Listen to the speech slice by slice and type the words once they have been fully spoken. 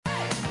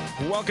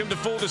Welcome to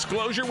Full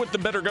Disclosure with the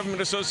Better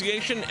Government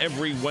Association.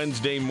 Every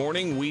Wednesday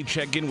morning, we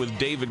check in with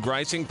David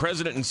Greising,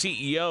 President and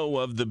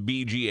CEO of the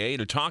BGA,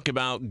 to talk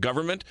about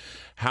government,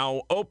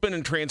 how open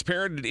and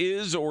transparent it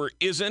is or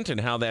isn't, and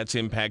how that's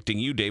impacting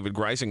you. David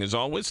Greising, as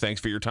always, thanks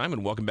for your time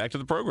and welcome back to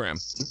the program.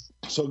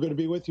 So good to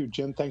be with you,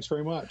 Jim. Thanks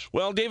very much.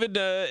 Well, David,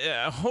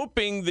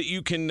 hoping that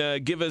you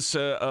can give us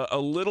a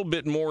little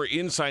bit more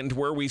insight into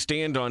where we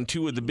stand on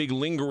two of the big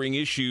lingering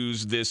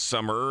issues this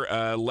summer,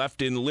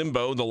 left in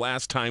limbo the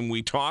last time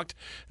we talked,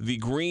 the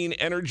green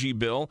energy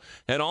bill,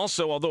 and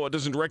also, although it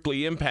doesn't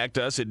directly impact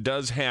us, it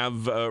does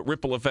have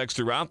ripple effects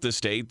throughout the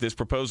state, this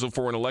proposal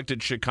for an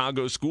elected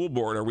Chicago school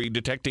board. Are we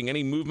detecting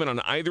any movement on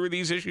either of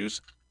these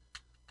issues?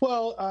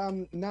 Well,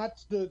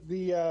 not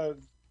the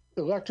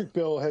electric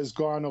bill has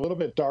gone a little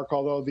bit dark,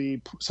 although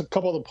a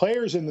couple of the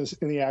players in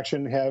the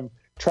action have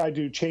tried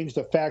to change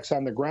the facts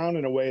on the ground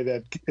in a way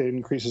that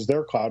increases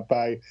their clout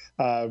by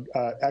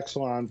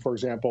Exelon, for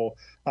example,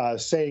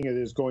 saying it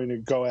is going to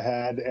go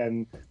ahead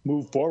and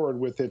move forward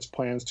with its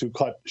plans to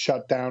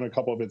shut down a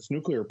couple of its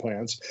nuclear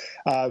plants.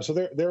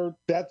 So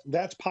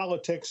that's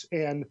politics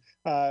and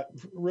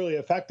really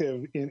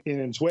effective in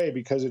its way,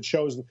 because it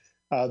shows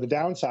the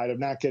downside of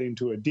not getting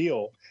to a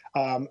deal.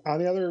 On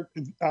the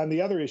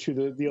other issue,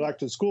 the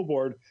elected school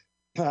board,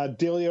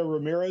 Delia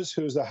Ramirez,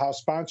 who's the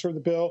House sponsor of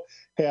the bill,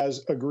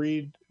 has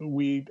agreed,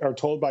 we are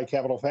told by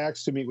Capitol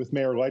Facts, to meet with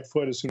Mayor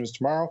Lightfoot as soon as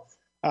tomorrow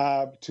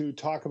to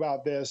talk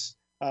about this.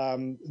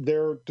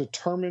 They're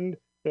determined,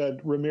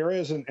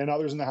 Ramirez and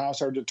others in the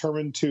House are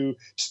determined to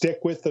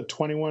stick with the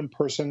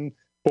 21-person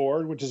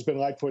board, which has been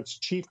Lightfoot's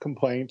chief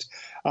complaint.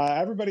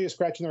 Everybody is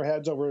scratching their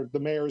heads over the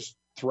mayor's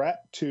threat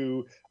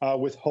to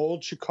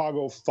withhold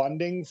Chicago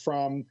funding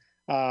from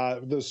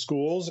the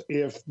schools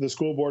if the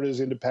school board is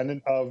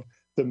independent of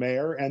the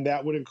mayor, and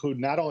that would include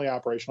not only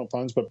operational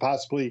funds, but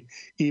possibly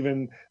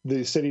even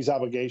the city's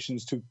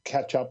obligations to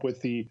catch up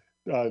with the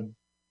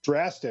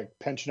drastic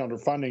pension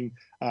underfunding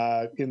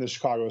in the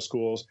Chicago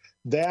schools.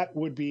 That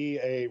would be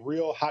a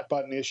real hot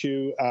button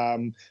issue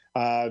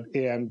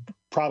and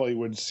probably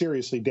would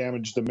seriously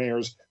damage the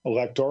mayor's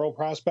electoral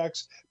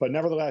prospects. But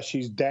nevertheless,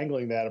 she's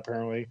dangling that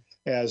apparently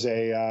as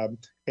a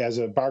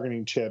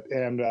bargaining chip.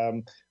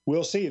 And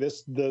we'll see.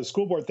 The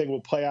school board thing will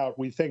play out,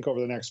 we think,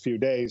 over the next few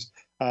days.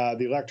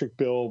 The electric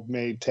bill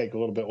may take a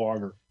little bit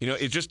longer. You know,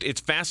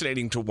 it's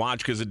fascinating to watch,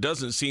 because it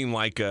doesn't seem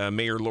like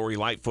Mayor Lori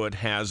Lightfoot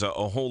has a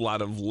whole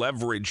lot of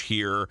leverage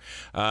here,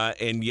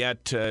 and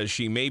yet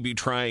she may be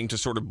trying to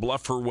sort of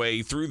bluff her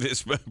way through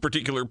this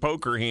particular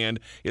poker hand.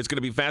 It's going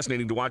to be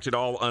fascinating to watch it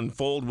all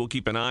unfold. We'll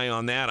keep an eye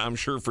on that, I'm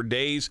sure, for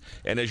days,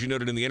 and as you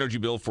noted in the energy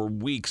bill, for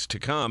weeks to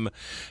come.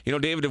 You know,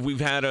 David, if we've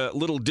had a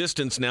little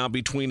distance now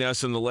between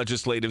us and the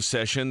legislative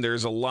session,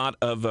 there's a lot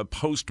of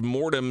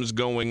post-mortems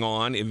going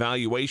on,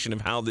 evaluation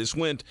of how this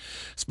went.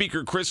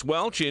 Speaker Chris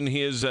Welch, in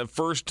his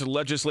first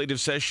legislative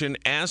session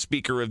as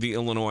Speaker of the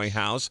Illinois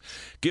House,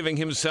 giving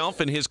himself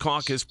and his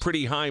caucus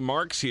pretty high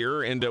marks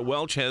here, and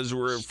Welch has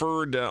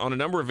referred on a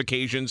number of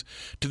occasions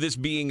to this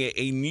being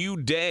a new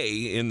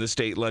day in the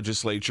state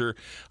legislature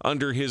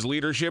under his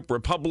leadership.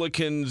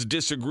 Republicans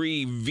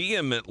disagree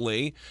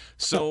vehemently.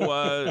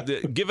 So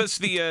give us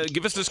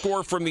the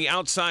score from the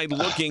outside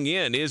looking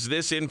in. Is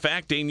this, in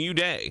fact, a new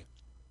day?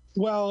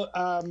 Well,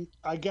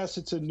 I guess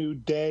it's a new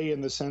day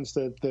in the sense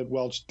that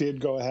Welch did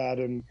go ahead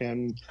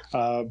and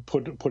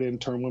put in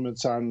term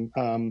limits on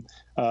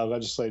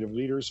legislative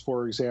leaders,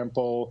 for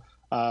example.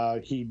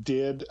 He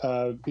did.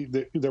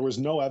 There was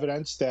no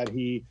evidence that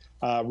he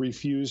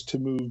refused to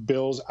move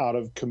bills out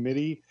of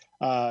committee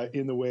out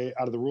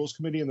of the Rules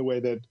Committee in the way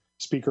that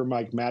Speaker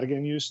Mike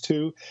Madigan used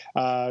to.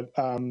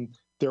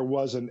 There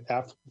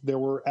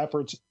were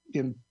efforts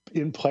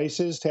in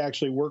places to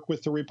actually work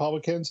with the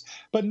Republicans,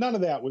 but none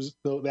of that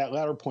that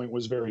latter point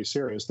was very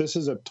serious. This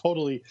is a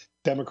totally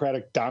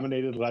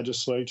Democratic-dominated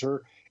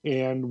legislature,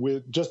 and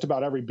with just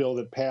about every bill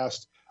that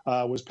passed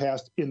was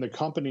passed in the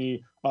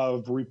company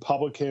of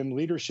Republican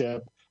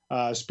leadership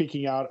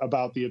speaking out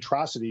about the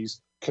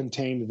atrocities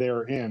contained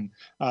therein.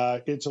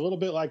 It's a little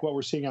bit like what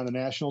we're seeing on the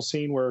national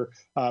scene, where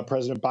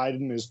President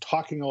Biden is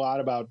talking a lot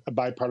about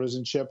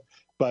bipartisanship,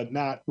 but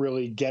not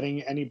really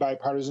getting any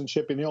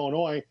bipartisanship. In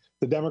Illinois,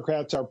 the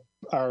Democrats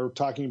are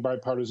talking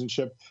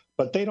bipartisanship,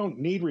 but they don't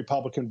need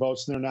Republican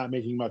votes, and they're not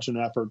making much of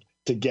an effort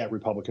to get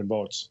Republican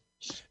votes.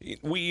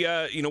 We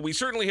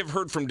certainly have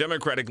heard from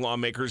Democratic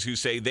lawmakers who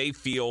say they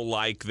feel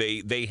like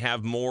they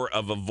have more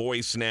of a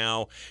voice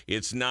now.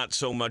 It's not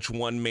so much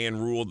one-man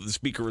rule that the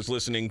Speaker is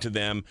listening to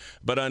them,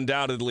 but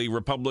undoubtedly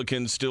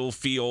Republicans still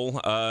feel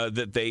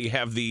that they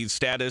have the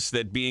status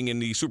that being in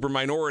the super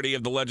minority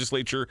of the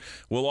legislature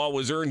will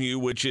always earn you,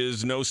 which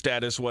is no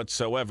status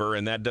whatsoever,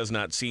 and that does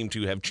not seem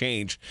to have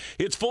changed.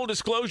 It's Full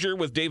Disclosure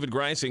with David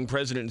Greising,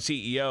 President and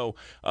CEO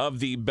of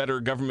the Better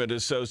Government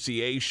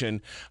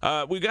Association.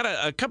 We've got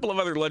a couple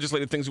couple of other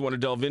legislative things we want to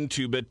delve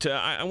into, but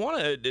I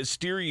want to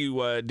steer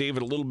you,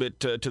 David, a little bit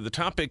to the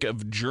topic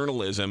of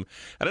journalism.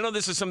 And I know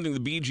this is something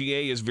the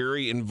BGA is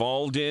very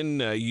involved in.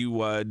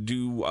 You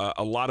do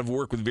a lot of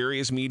work with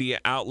various media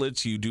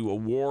outlets. You do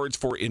awards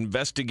for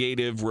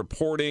investigative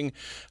reporting.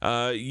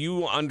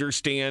 You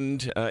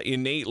understand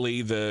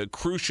innately the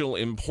crucial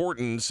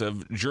importance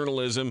of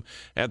journalism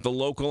at the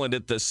local and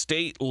at the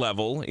state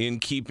level in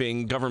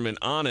keeping government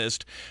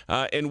honest.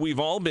 And we've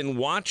all been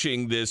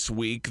watching this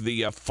week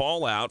the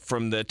fallout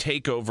from the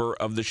takeover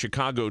of the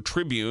Chicago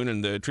Tribune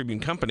and the Tribune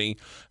Company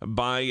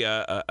by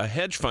a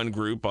hedge fund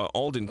group,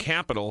 Alden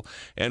Capital,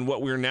 and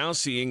what we're now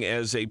seeing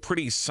as a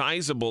pretty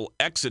sizable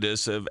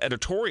exodus of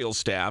editorial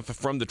staff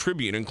from the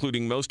Tribune,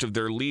 including most of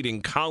their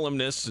leading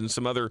columnists and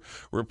some other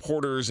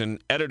reporters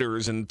and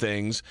editors and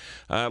things.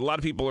 A lot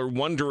of people are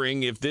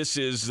wondering if this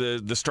is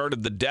the start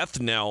of the death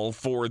knell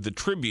for the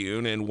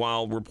Tribune, and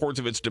while reports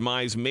of its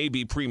demise may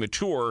be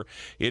premature,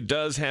 it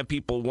does have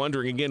people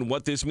wondering again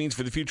what this means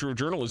for the future of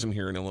journalism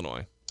here in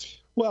Illinois.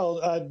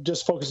 Well,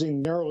 just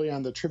focusing narrowly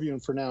on the Tribune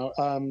for now.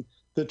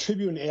 The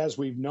Tribune, as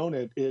we've known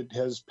it, it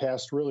has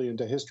passed really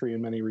into history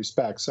in many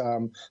respects.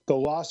 The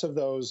loss of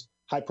those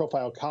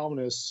high-profile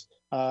columnists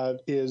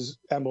is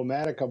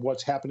emblematic of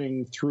what's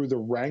happening through the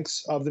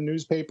ranks of the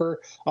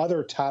newspaper.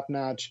 Other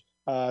top-notch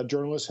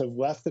journalists have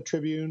left the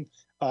Tribune,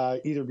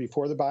 either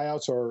before the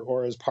buyouts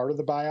or as part of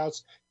the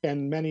buyouts,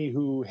 and many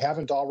who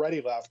haven't already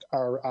left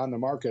are on the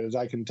market. As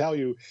I can tell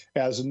you,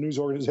 as a news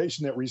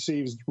organization that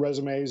receives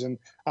resumes and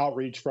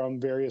outreach from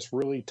various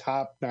really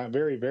top, not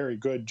very, very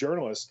good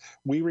journalists,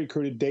 we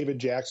recruited David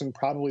Jackson,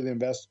 probably the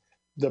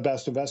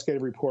best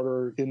investigative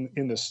reporter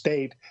in the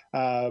state,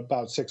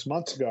 about 6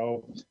 months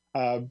ago,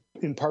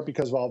 in part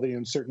because of all the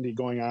uncertainty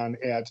going on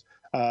at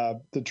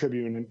the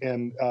Tribune,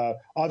 and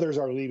others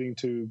are leaving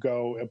to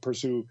go and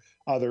pursue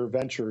other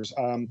ventures.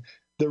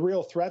 The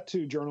real threat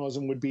to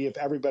journalism would be if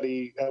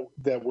everybody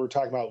that we're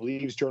talking about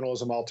leaves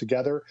journalism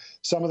altogether.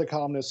 Some of the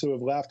columnists who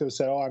have left have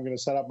said, "Oh, I'm going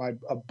to set up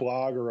a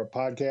blog or a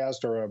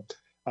podcast or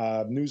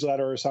a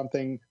newsletter or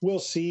something." We'll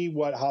see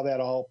how that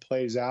all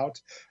plays out.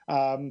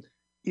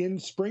 In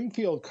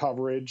Springfield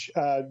coverage,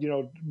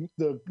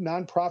 the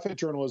nonprofit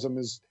journalism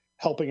is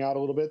helping out a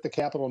little bit. The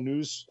Capital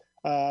News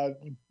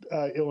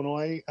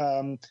Illinois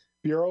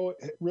Bureau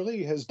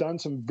really has done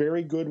some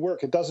very good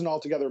work. It doesn't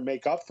altogether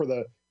make up for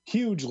the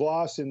huge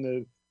loss in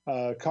the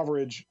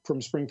coverage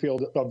from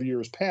Springfield of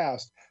years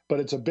past,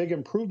 but it's a big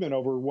improvement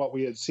over what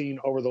we had seen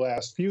over the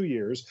last few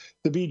years.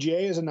 The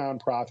BGA is a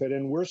nonprofit,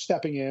 and we're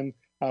stepping in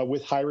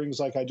with hirings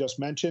like I just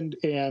mentioned,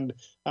 and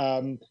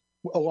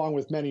along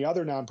with many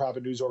other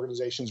nonprofit news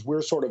organizations,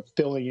 we're sort of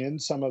filling in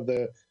some of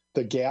the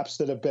gaps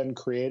that have been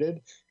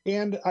created.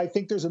 And I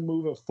think there's a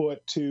move afoot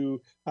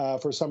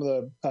for some of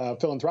the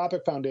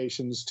philanthropic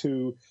foundations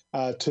to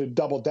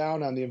double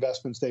down on the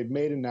investments they've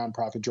made in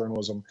nonprofit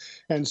journalism.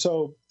 And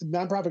so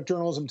nonprofit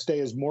journalism today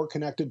is more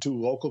connected to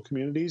local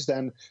communities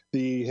than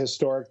the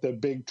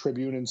big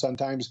Tribune and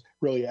sometimes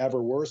really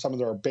ever were. Some of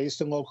them are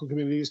based in local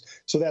communities.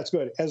 So that's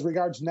good. As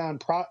regards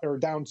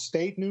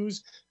downstate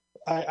news,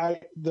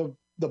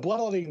 the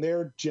bloodletting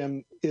there,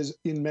 Jim, is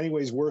in many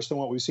ways worse than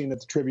what we've seen at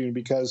the Tribune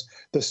because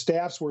the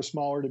staffs were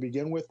smaller to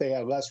begin with. They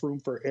had less room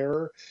for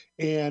error.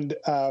 And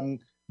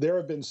there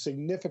have been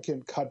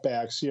significant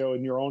cutbacks,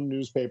 in your own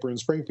newspaper in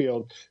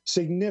Springfield,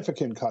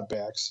 significant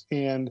cutbacks.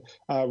 And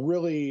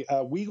really,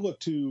 we look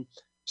to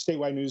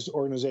statewide news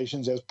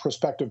organizations as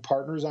prospective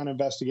partners on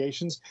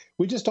investigations.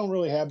 We just don't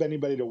really have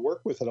anybody to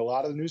work with at a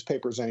lot of the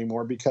newspapers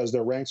anymore because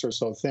their ranks are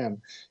so thin.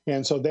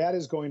 And so that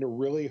is going to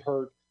really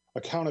hurt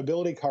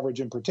accountability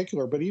coverage in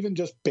particular, but even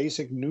just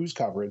basic news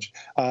coverage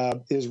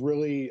is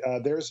really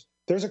there's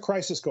a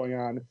crisis going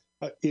on,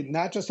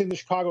 not just in the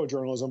Chicago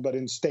journalism, but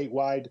in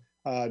statewide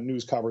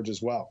news coverage as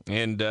well.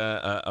 And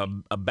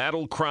a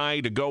battle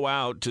cry to go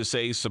out to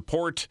say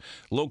support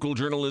local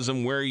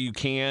journalism where you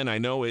can. I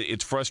know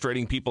it's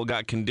frustrating. People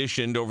got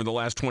conditioned over the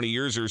last 20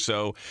 years or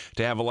so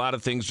to have a lot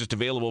of things just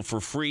available for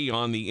free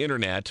on the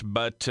internet.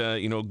 But,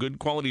 good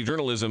quality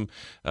journalism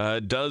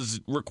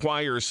does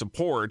require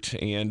support.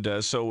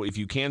 And so if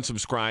you can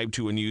subscribe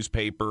to a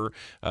newspaper,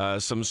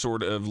 some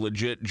sort of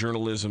legit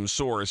journalism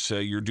source,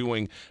 you're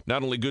doing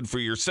not only good for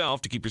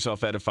yourself to keep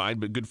yourself edified,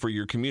 but good for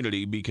your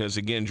community because,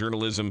 again, journalism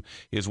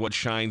is what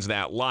shines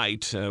that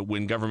light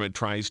when government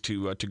tries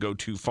to go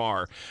too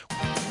far.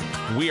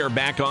 We are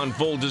back on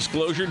Full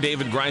Disclosure.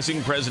 David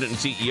Greising, President and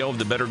CEO of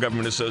the Better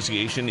Government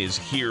Association, is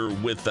here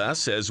with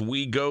us as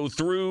we go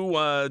through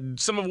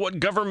some of what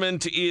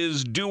government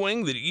is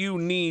doing that you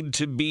need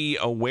to be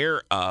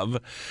aware of.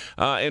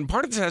 And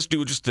part of this has to do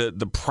with just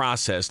the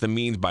process, the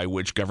means by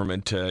which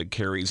government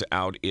carries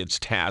out its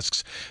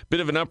tasks. Bit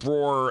of an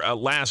uproar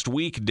last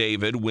week,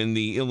 David, when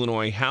the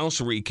Illinois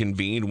House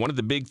reconvened. One of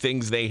the big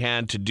things they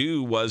had to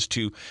do was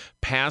to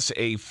pass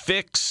a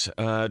fix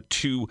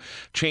to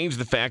change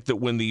the fact that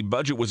when the budget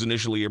budget was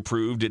initially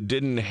approved, it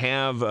didn't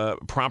have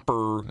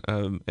proper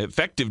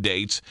effective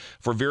dates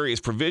for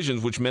various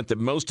provisions, which meant that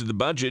most of the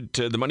budget,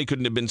 the money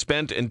couldn't have been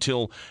spent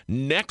until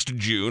next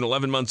June,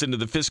 11 months into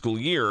the fiscal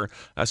year.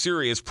 A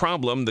serious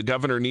problem. The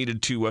governor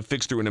needed to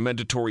fix through an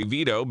mandatory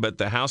veto, but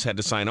the House had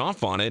to sign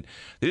off on it.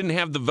 They didn't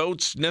have the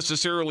votes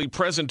necessarily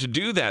present to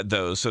do that,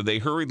 though, so they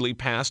hurriedly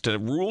passed a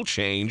rule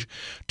change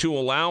to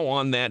allow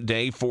on that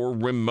day for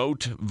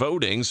remote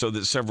voting so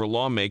that several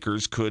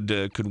lawmakers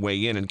could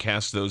weigh in and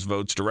cast those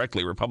votes directly.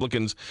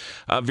 Republicans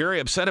very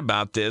upset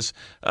about this.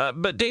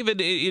 But,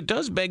 David, it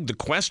does beg the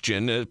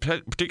question,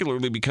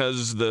 particularly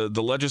because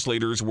the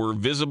legislators were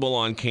visible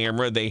on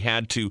camera. They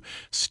had to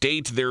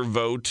state their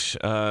vote,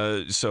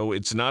 so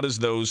it's not as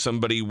though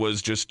somebody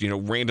was just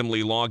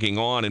randomly logging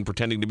on and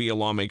pretending to be a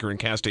lawmaker and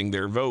casting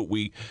their vote.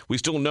 We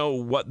still know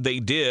what they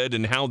did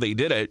and how they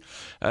did it.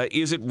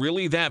 Is it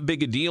really that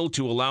big a deal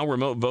to allow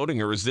remote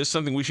voting, or is this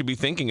something we should be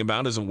thinking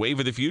about as a wave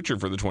of the future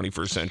for the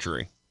 21st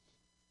century?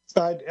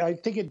 I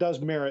think it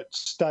does merit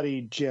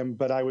study, Jim,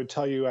 but I would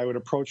tell you I would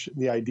approach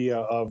the idea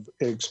of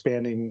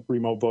expanding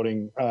remote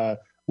voting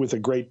with a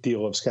great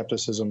deal of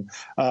skepticism.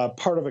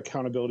 Part of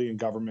accountability in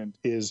government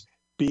is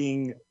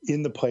being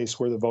in the place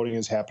where the voting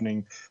is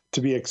happening,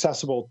 to be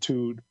accessible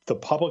to the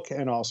public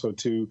and also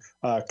to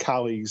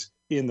colleagues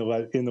in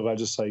the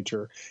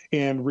legislature.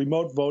 And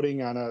remote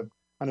voting on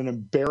an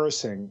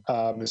embarrassing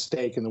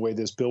mistake in the way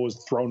this bill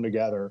was thrown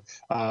together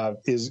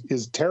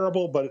is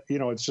terrible, but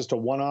it's just a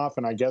one-off,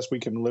 and I guess we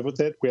can live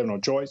with it. We have no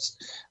choice.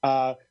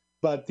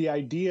 But the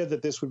idea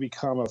that this would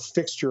become a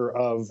fixture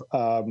of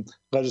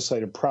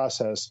legislative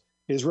process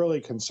is really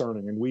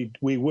concerning, and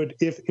we would,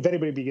 if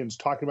anybody begins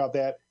talking about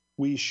that,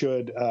 we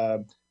should,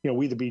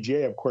 we the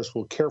BGA, of course,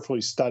 will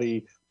carefully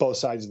study both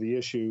sides of the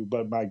issue,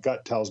 but my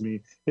gut tells me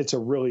it's a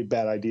really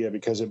bad idea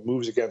because it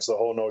moves against the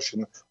whole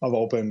notion of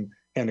open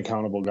and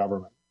accountable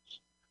government.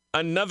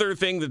 Another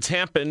thing that's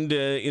happened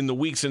in the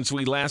week since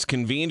we last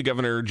convened,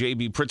 Governor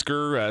J.B.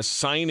 Pritzker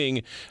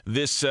signing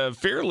this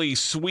fairly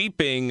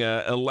sweeping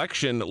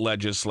election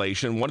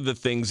legislation. One of the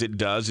things it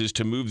does is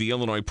to move the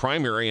Illinois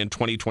primary in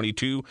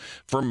 2022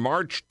 from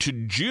March to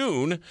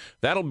June.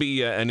 That'll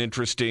be an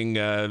interesting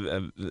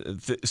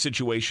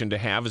situation to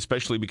have,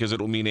 especially because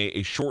it'll mean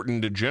a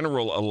shortened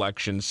general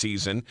election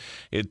season.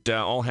 It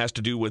all has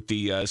to do with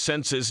the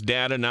census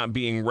data not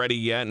being ready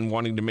yet and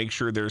wanting to make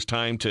sure there's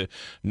time to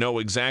know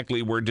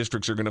exactly where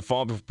districts are going to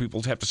fall before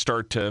people have to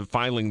start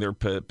filing their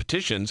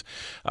petitions.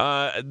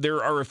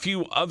 There are a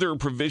few other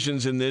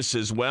provisions in this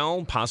as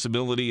well.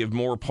 Possibility of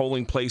more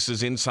polling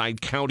places inside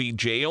county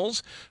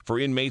jails for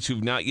inmates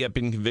who've not yet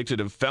been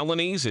convicted of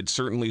felonies. It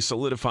certainly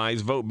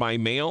solidifies vote by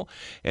mail.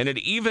 And it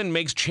even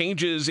makes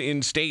changes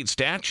in state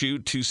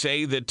statute to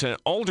say that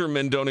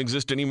aldermen don't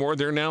exist anymore.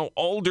 They're now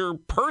alder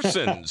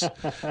persons.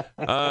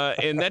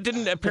 And that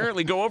didn't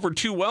apparently go over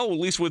too well, at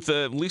least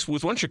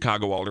with one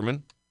Chicago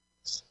alderman.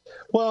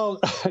 Well,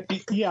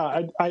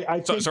 yeah,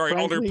 I think. Sorry,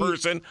 frankly, older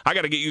person. I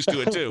got to get used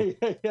to it too.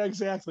 Yeah,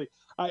 exactly.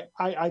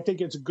 I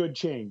think it's a good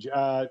change.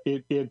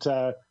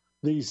 The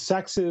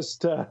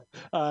sexist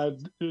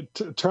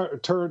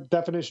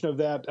definition of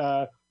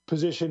that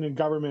position in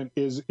government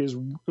is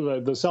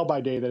the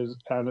sell-by date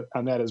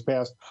on that has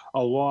passed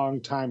a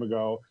long time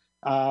ago.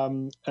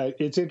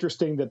 It's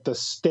interesting that the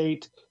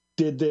state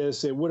did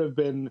this. It would have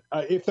been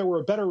if there were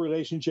a better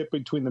relationship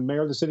between the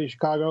mayor of the city of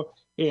Chicago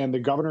and the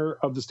governor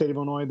of the state of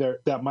Illinois,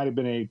 that might have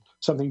been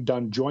something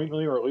done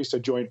jointly, or at least a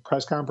joint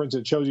press conference.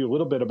 It shows you a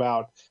little bit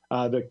about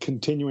the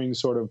continuing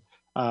sort of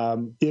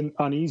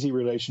uneasy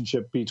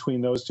relationship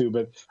between those two.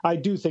 But I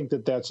do think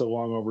that that's a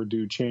long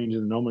overdue change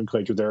in the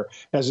nomenclature there.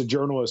 As a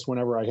journalist,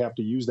 whenever I have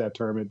to use that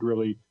term, it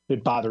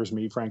bothers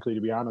me, frankly,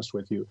 to be honest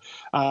with you.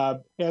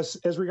 As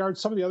regards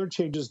some of the other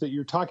changes that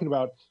you're talking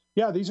about,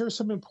 yeah, these are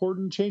some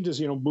important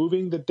changes.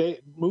 Moving a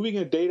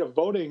date of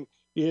voting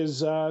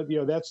is,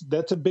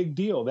 that's a big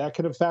deal. That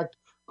can affect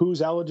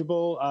who's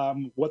eligible,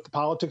 what the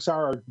politics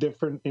are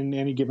different in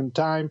any given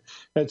time,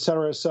 et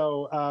cetera.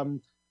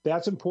 So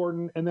that's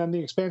important. And then the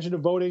expansion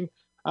of voting.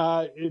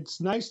 It's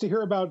nice to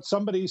hear about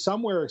somebody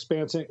somewhere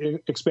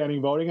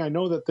expanding voting. I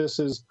know that this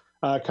is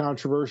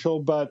controversial,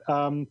 but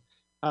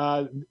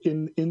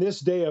in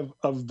this day of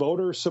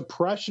voter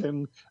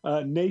suppression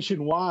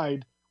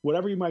nationwide,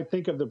 whatever you might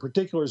think of the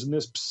particulars in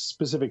this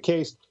specific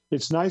case,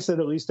 it's nice that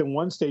at least in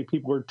one state,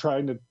 people are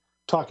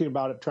talking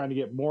about it, trying to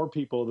get more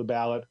people to the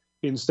ballot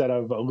instead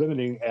of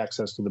limiting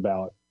access to the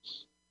ballot.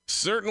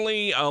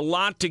 Certainly a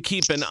lot to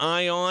keep an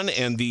eye on,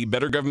 and the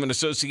Better Government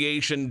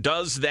Association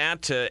does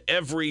that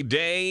every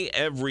day,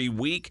 every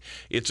week.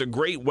 It's a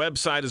great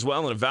website as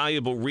well and a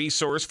valuable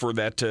resource for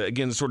that,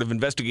 again, sort of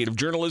investigative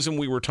journalism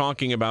we were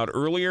talking about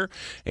earlier,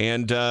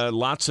 and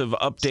lots of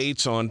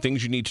updates on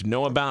things you need to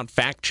know about,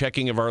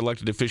 fact-checking of our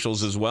elected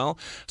officials as well.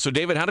 So,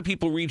 David, how do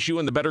people reach you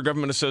and the Better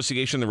Government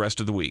Association the rest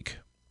of the week?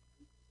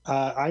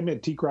 I'm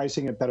at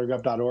dgreising at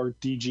bettergov.org,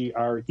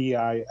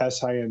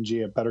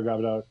 DGREISING at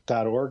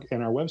bettergov.org,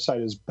 and our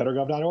website is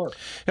bettergov.org.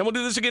 And we'll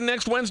do this again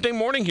next Wednesday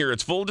morning here.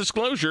 It's Full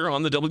Disclosure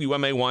on the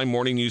WMAY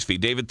Morning News Feed.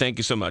 David, thank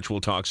you so much.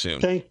 We'll talk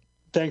soon.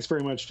 Thanks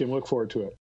very much, Jim. Look forward to it.